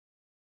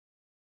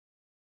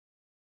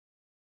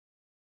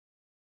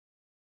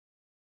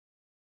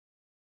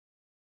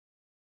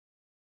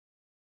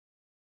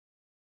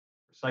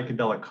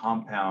psychedelic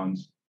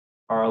compounds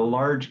are a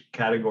large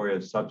category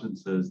of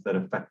substances that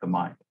affect the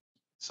mind.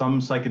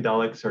 Some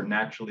psychedelics are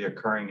naturally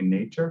occurring in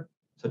nature,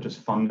 such as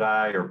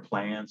fungi or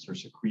plants or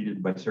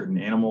secreted by certain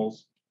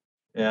animals,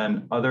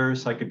 and other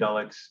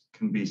psychedelics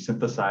can be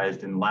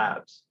synthesized in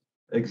labs.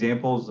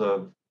 Examples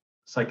of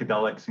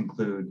psychedelics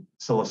include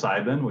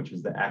psilocybin, which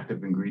is the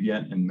active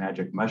ingredient in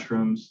magic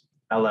mushrooms,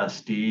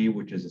 LSD,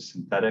 which is a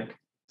synthetic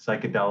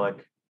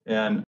psychedelic,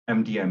 and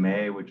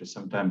MDMA, which is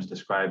sometimes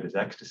described as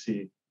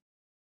ecstasy.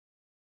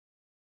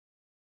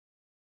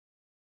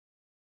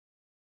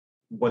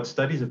 What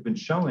studies have been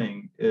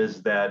showing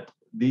is that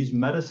these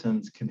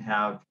medicines can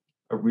have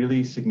a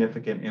really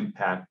significant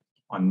impact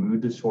on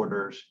mood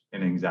disorders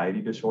and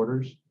anxiety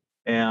disorders,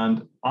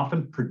 and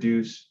often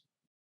produce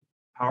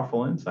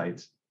powerful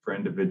insights for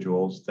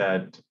individuals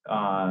that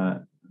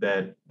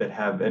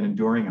have an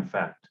enduring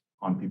effect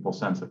on people's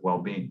sense of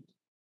well-being.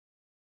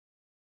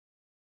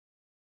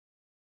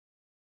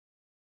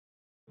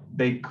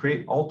 They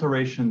create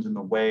alterations in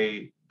the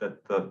way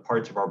that the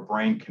parts of our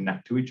brain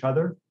connect to each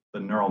other, the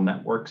neural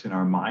networks in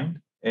our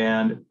mind,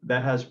 and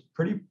that has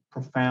pretty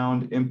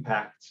profound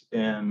impacts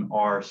in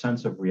our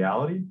sense of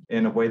reality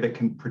in a way that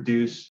can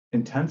produce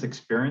intense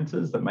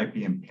experiences that might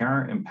be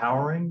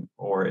empowering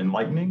or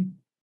enlightening,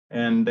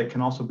 and that can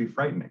also be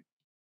frightening.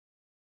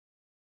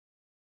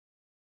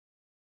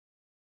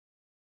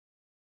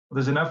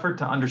 There's an effort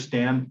to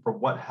understand for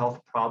what health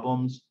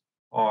problems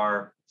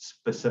are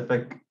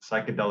specific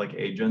psychedelic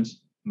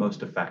agents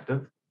most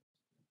effective.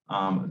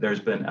 There's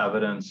been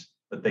evidence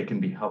that they can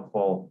be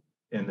helpful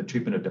in the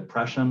treatment of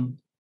depression,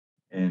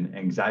 in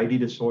anxiety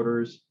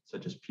disorders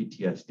such as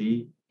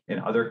PTSD, in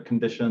other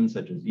conditions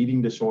such as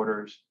eating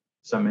disorders,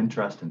 some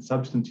interest in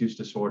substance use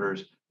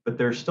disorders, but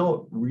there's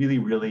still really,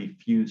 really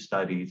few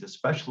studies,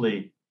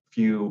 especially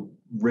few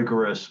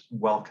rigorous,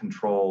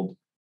 well-controlled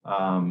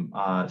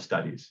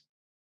studies.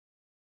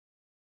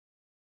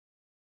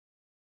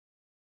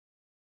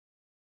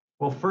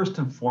 Well, first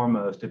and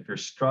foremost, if you're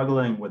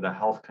struggling with a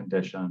health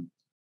condition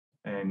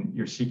and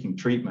you're seeking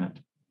treatment,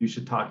 you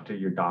should talk to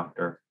your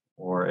doctor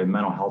or a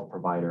mental health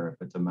provider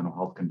if it's a mental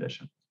health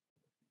condition.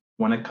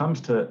 When it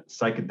comes to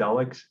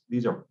psychedelics,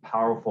 these are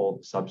powerful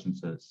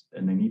substances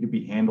and they need to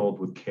be handled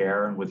with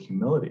care and with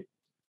humility.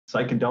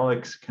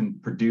 Psychedelics can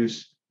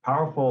produce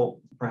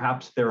powerful,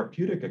 perhaps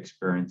therapeutic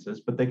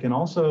experiences, but they can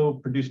also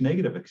produce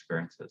negative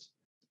experiences.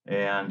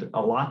 And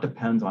a lot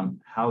depends on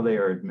how they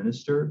are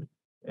administered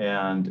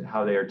and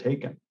how they are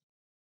taken.